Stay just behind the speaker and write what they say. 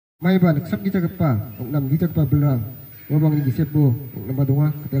Maiba naksab kita kepa, nam kita kepa belang. Wabang ni gisebo, nama doa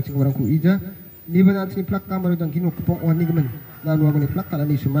ketel sing orang ku ija. Ni bana sing plak kamar dang kinu kupong wan ni gemen. Lalu wabang ni plak kala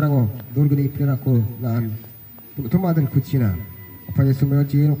ni sumarango. Dorgani plirako lan. Tuma dan kucina. Apa ya semua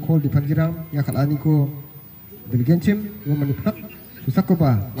jeno kol di panjirang ya kalani ko delgencim wabang ni plak.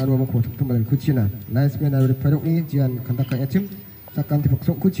 Susakoba lalu wabang ko tuma dan kucina. Lais mena reparok ni jian kandaka yacim. Sakan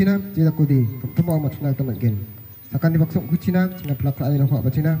tipaksok kucina jeda ko di tuma amat sunai tamat gen. Sakan dibaksok kucina, sehingga pelakar ayah nak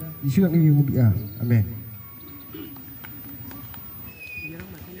bacina, isu yang ini mubia. Amin.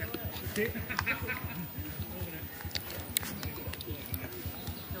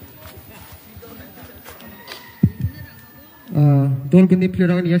 Dol geni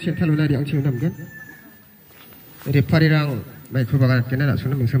pilihan ia sental ulari ang cium namgen. Reparirang baik perbagai kena nak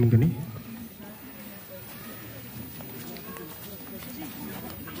sunam mengsa menggeni.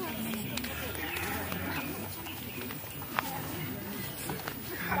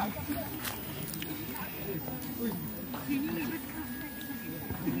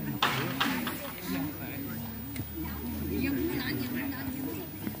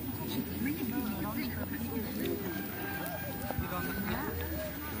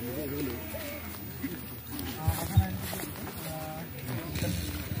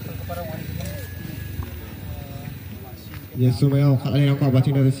 Ya, semua kalau yang kau baca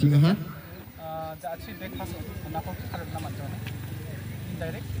dari sini ha?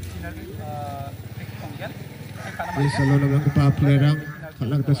 Ya, selalu nama kita pelerang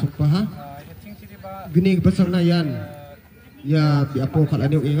kalau kita suka ha? Gini pasal nayan, ya biapo kalau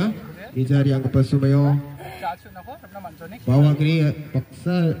ni ingat, bijari yang kita semua bawa gini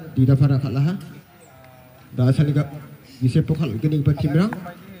paksa di daftar kalau ha? Dah asal ni kap bisa pokal gini berkimrang,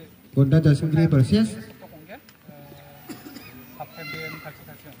 Gonda Jasingre proses.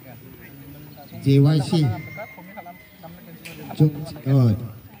 JYC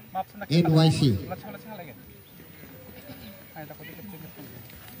NYC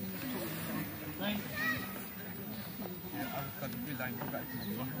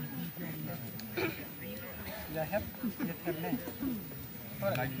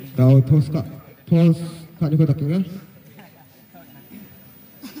tahu tos kak ni kau tak kenal?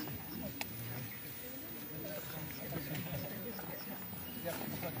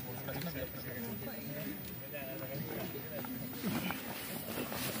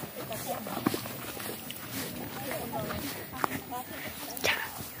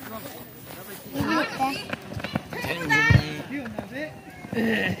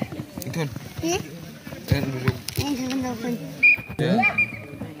 Ikut. Dan duduk. Ya.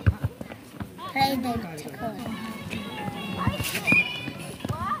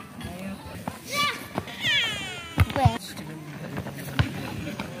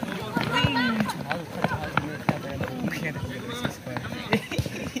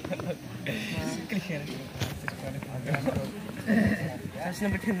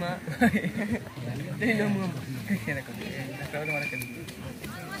 Number 10 mak. Dari nombor. Tahu mana kan?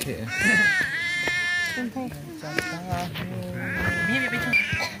 Okay. Biar biar.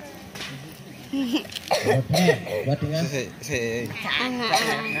 Buat dengan saya.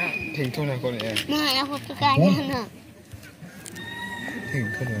 Tengok nak kau ni. Nah, aku tukar ni.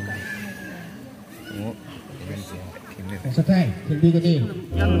 Tengok ni. Oh, ini. Setai, kendi kendi.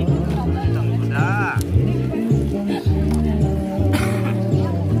 Dah.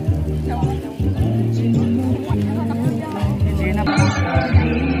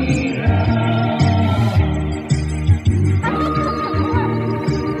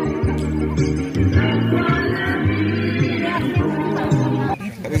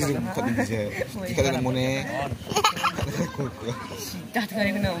 Jika ada mone, dah tu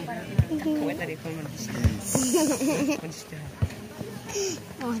kali kena. Kau tadi kau mana?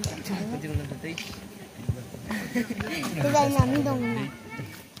 Oh, jangan jangan nanti. Tidak nami dong.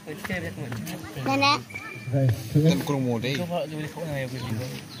 Kita lihat kau. Mana? dan kurang mode. Kau bawa dulu kau nak beli.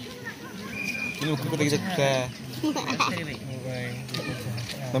 Ini aku pergi cakap.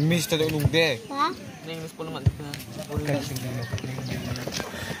 Namis tak ada unung deh. Ha? Ini 10 mat.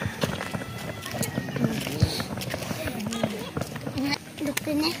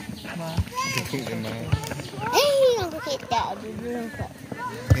 Dukun ni. Dukun sama. Aku kita dulu kak.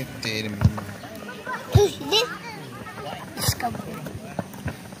 Itu. Ini. Skabbo.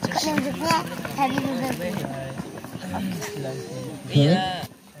 Kalau juga hari dulu. Iya.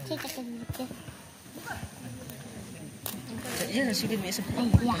 Kita kan. Ya, sudah biasa.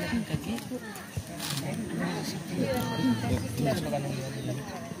 Kaki.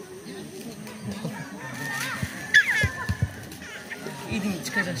 Ini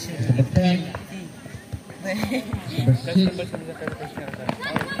sekarang sih. Bersih.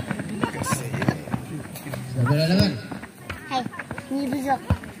 Berlawan. Hai, ni busuk.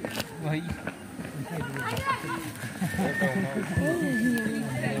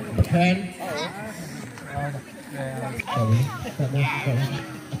 Pen.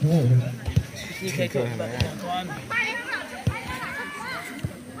 Ni kayak tu.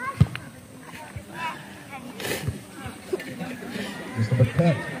 Mr.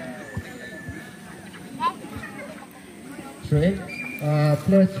 Pen. Straight.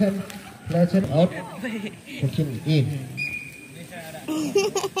 Pleasant out. Pushing in.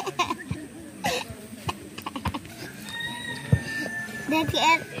 Dah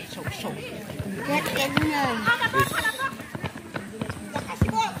tiap. Sok. Dah tiap bulan.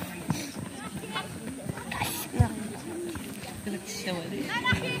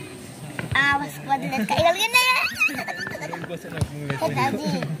 Awas pada letak lagi ni. Tadi.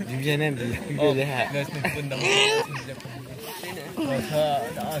 Dibianan dia. Dia lihat.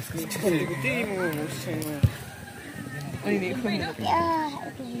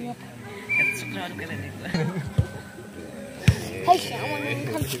 Hai, siapa nak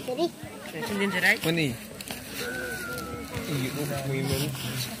kamu sendiri? Sendiri cerai. Mana ni? Women.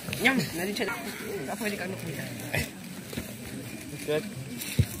 Nyam, nanti cerai. Apa yang kamu punya? Good.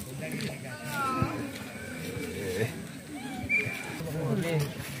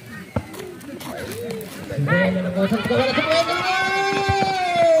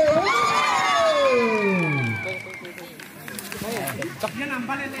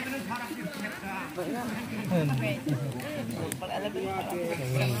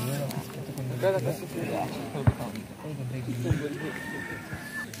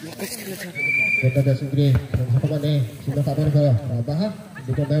 Kita Jasingre dan siapa mana? Sudah tak boleh kalau bahas.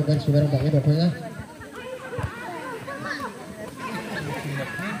 Kita bayangkan sebarang banyak dokternya.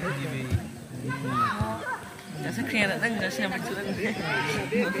 Jasingre datang dah siap berjuang.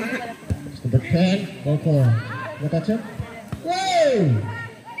 Number 10, Boko. What touch him? Whoa!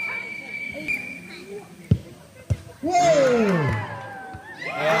 Whoa!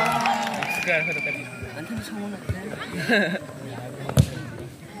 Sekarang aku dekat. Nanti semua nak.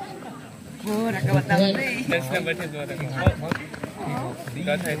 Oh, nak batang ni. Dan senang baca dua orang.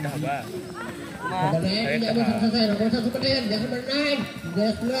 Kau saya tak apa. Kalau ini ada selesai, nomor 1 pertandingan, jangan main.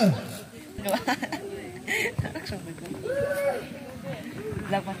 3-10.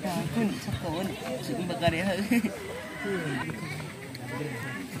 Dapat tahun sekon sudah berkarya.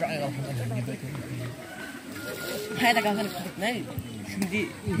 Hai tak kau nak naik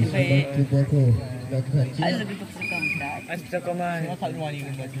sendiri. Baik. Boko. Lakukan. Ada lebih bersekam tak. Asal kau mana? Kau tak luar ni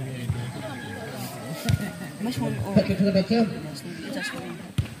kan baca. Macam oh. Kita sudah baca.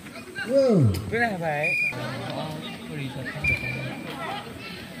 Wow. Kenapa baik?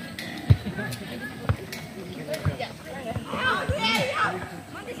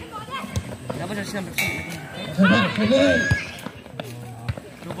 Apa jadi nombor 1? Sabar.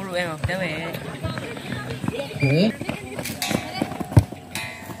 Dulu yang aku tahu. Okey.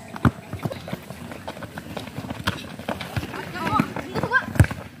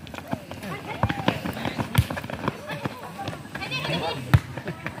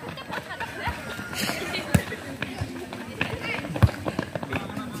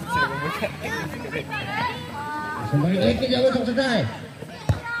 Sembari lagi jauh selesai.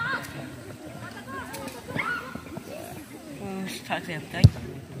 Start siap tak?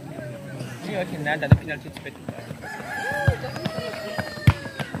 Dia kena ada penalti cepat.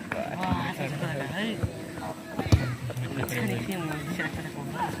 Wah, cepat lah. Ini film siapa nak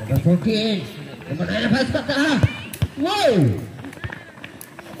buat? Dan 14. Kemudian lepas patah. Wow.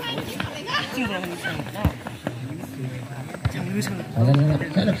 Tinggal menyusahkan. Jangan lupa.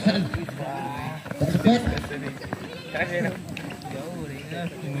 Sana. Cepat. Kasih.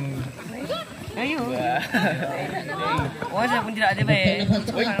 Ayo. Wajah pun tidak ada baik.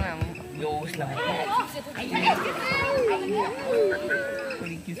 Orang yo selamat.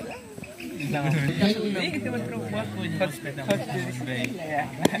 Ini kita berbuat pun. Terus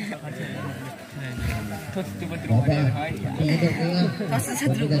cuba terus. Pasal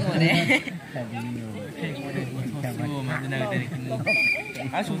satu boleh.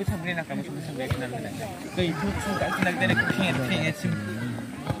 Ah, sudah sampai nak kamu sudah sampai kenal kan? Kau itu sudah kenal dari kecil sim.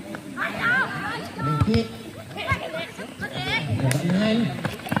 Sedikit.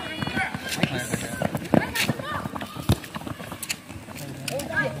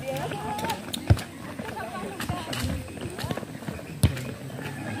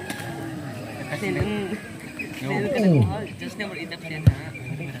 Just never eat the plate.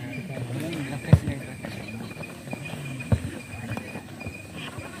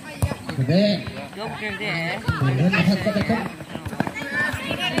 Sudah. Go bukan deh. Kemudian lepas patah.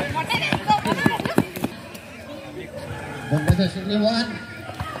 Gonda Jasingre 1.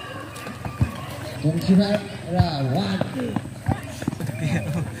 Jongchipara 1.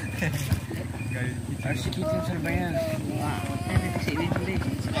 RCB tim Surabaya.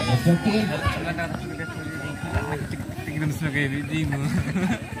 Tinggal sebagai video mu.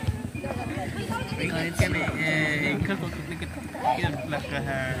 Engkau kok kita belakang.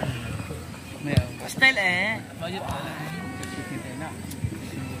 Style wajib.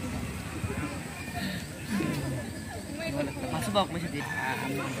 Masuk bawah masih di.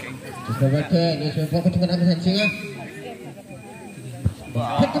 Coba ke, ni coba ke tengah nama Jasingre.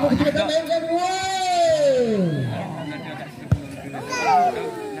 Ketemu kita mainkan.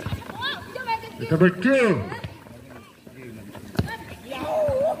 Number 2.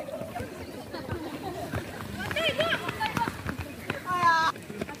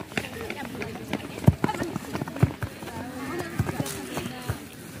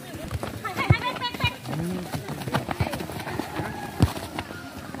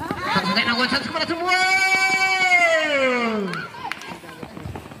 Chance kepada semua.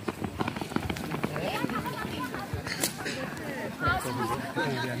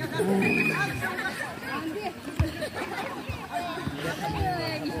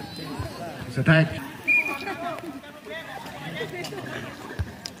 Setai.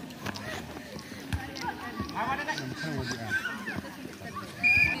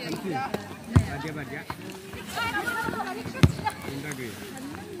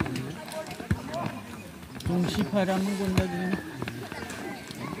 Jongchipara Gonda.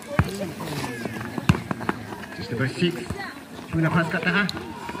 Number 6. Cuma lepas kat tengah.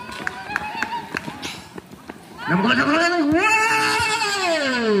 Nombor 1.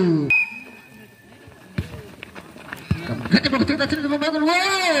 Wow! Kata bagus kita cerita membangun.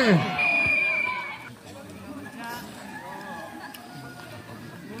 Wow!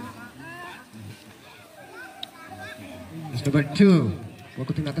 Number 2.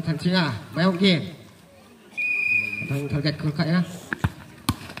 Waktu tengah ke Jasingre. Main game. Tang target kelak ya.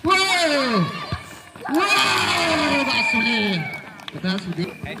 Wow! Wow! Tak sulit. Tak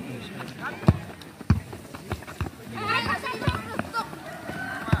sulit.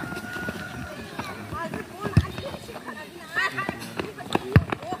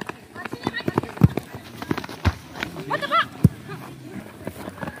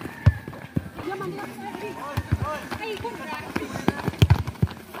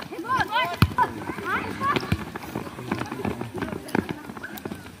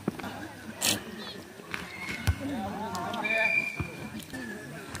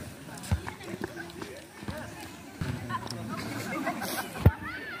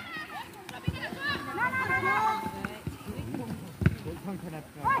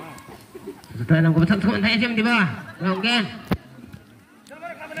 Sudah nak kebetulan teman saya jam di bawah. Oke.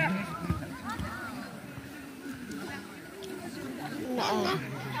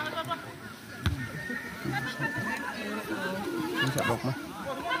 Bisa bok mah.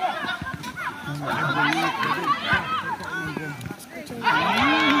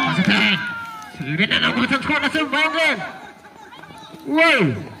 Sudah. Sudah nak kebetulan teman saya bangun. Wow.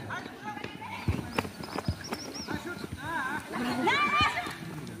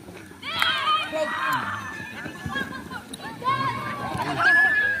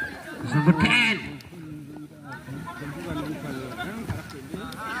 Number 10.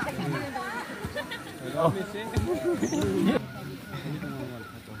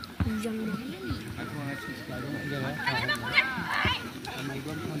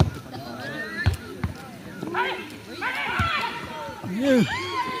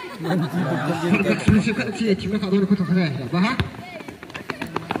 Cuma kau dulu kutuk saya, bah?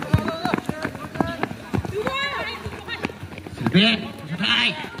 Sebab, sudah.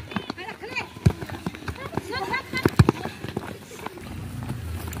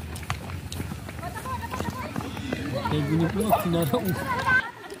 Kayak gini pun tidak.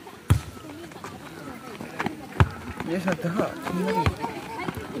 Ya sudah.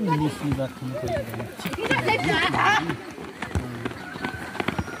 Ini sudah tempat.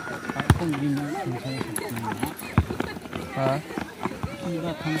 Aku ini tempat.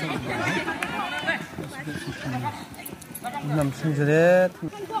 Sudah tempat. 남친들의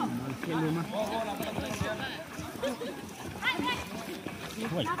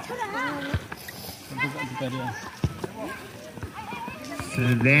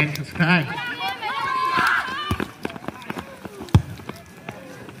Selain subscribe.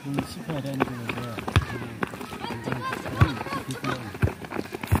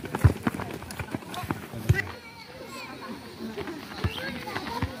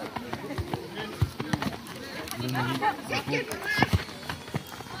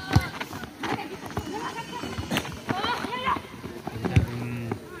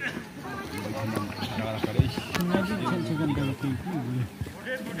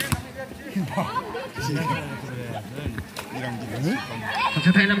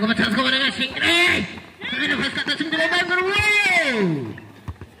 Pasal dalam kau chance kau mana Jasingre. Kami dah pas kata sungguh lebar baru.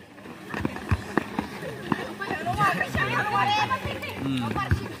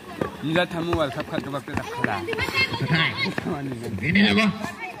 Ila tamu wal kap kat kebab tak kala. Ini lah kau.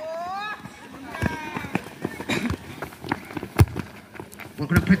 Kau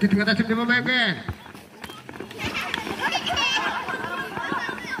kena peti tengah tak sungguh lebar kan.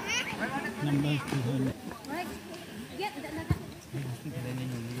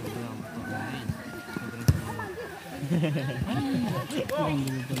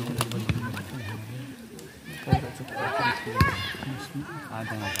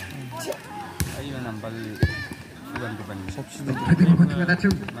 Ada. Ayo nambal bukan depan. Peti kau tengah tak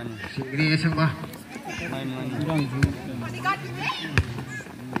sungguh. Jasingre sungguh. Main.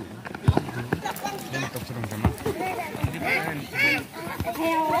 Ini top serong sama.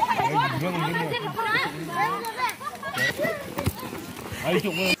 Ayo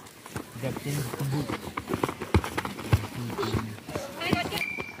coba.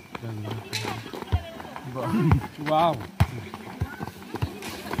 Wow.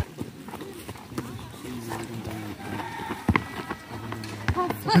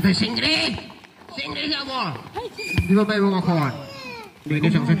 Jasingre siapa? Di bawah ibu ngakon. Ini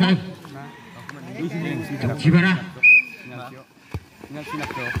sang setai. Jongchipara. Ingat sinak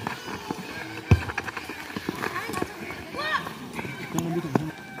tu.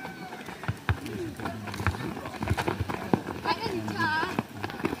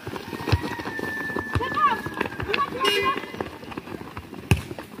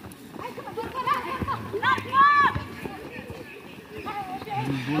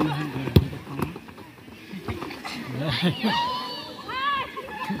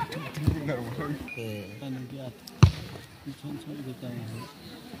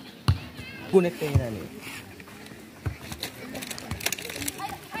 Punet pera ni.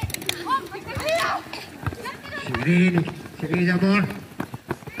 Jasingre jabor.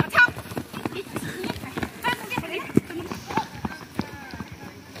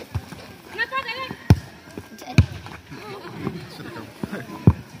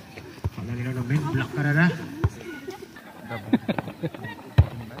 Kalau ni nak main blok karena.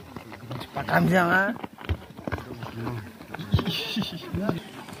 Pakam jangan.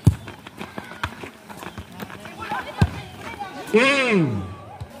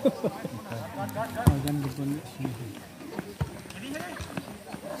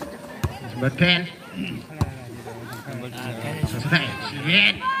 Betul. Selesai.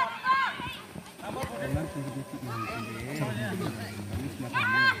 Siap.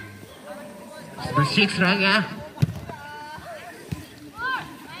 Bersih serang ya.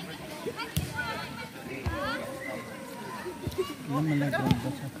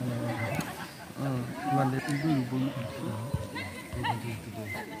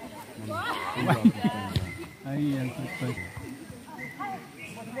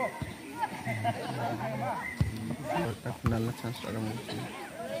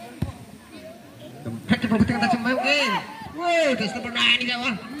 Hati pun tengah tak sembang kan? Woi, pesta pernah ni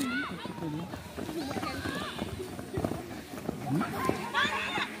kawan.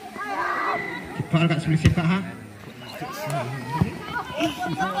 Kepala kat sebelah siapa ha?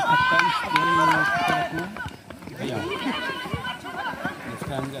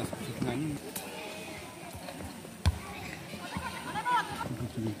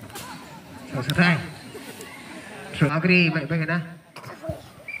 Selesai. Agri baik-baik dah.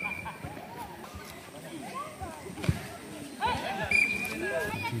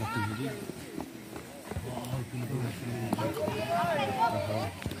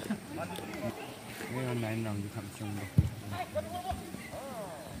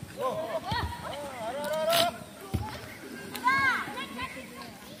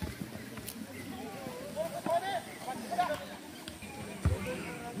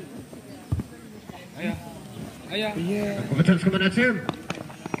 Ayah. Kau betul ke mana Sim?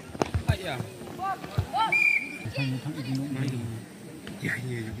 Ayah. Ya.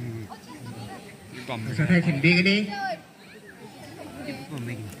 Selesai sendiri ni.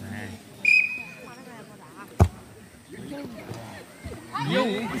 Yo.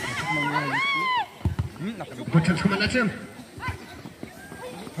 Betul ke mana Sim?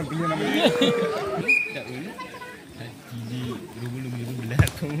 Perginya nama dia. Tak boleh. Ini belum belah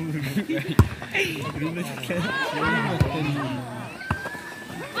tu. Belum sekian.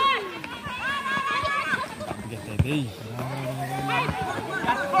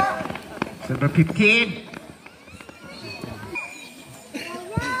 Number 15.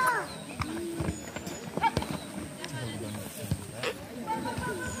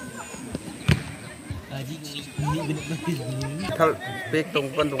 ini benar benar. Thal pek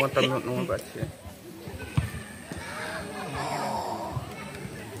tongkan tamno no bache.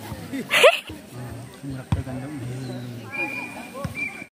 Murah tergandung.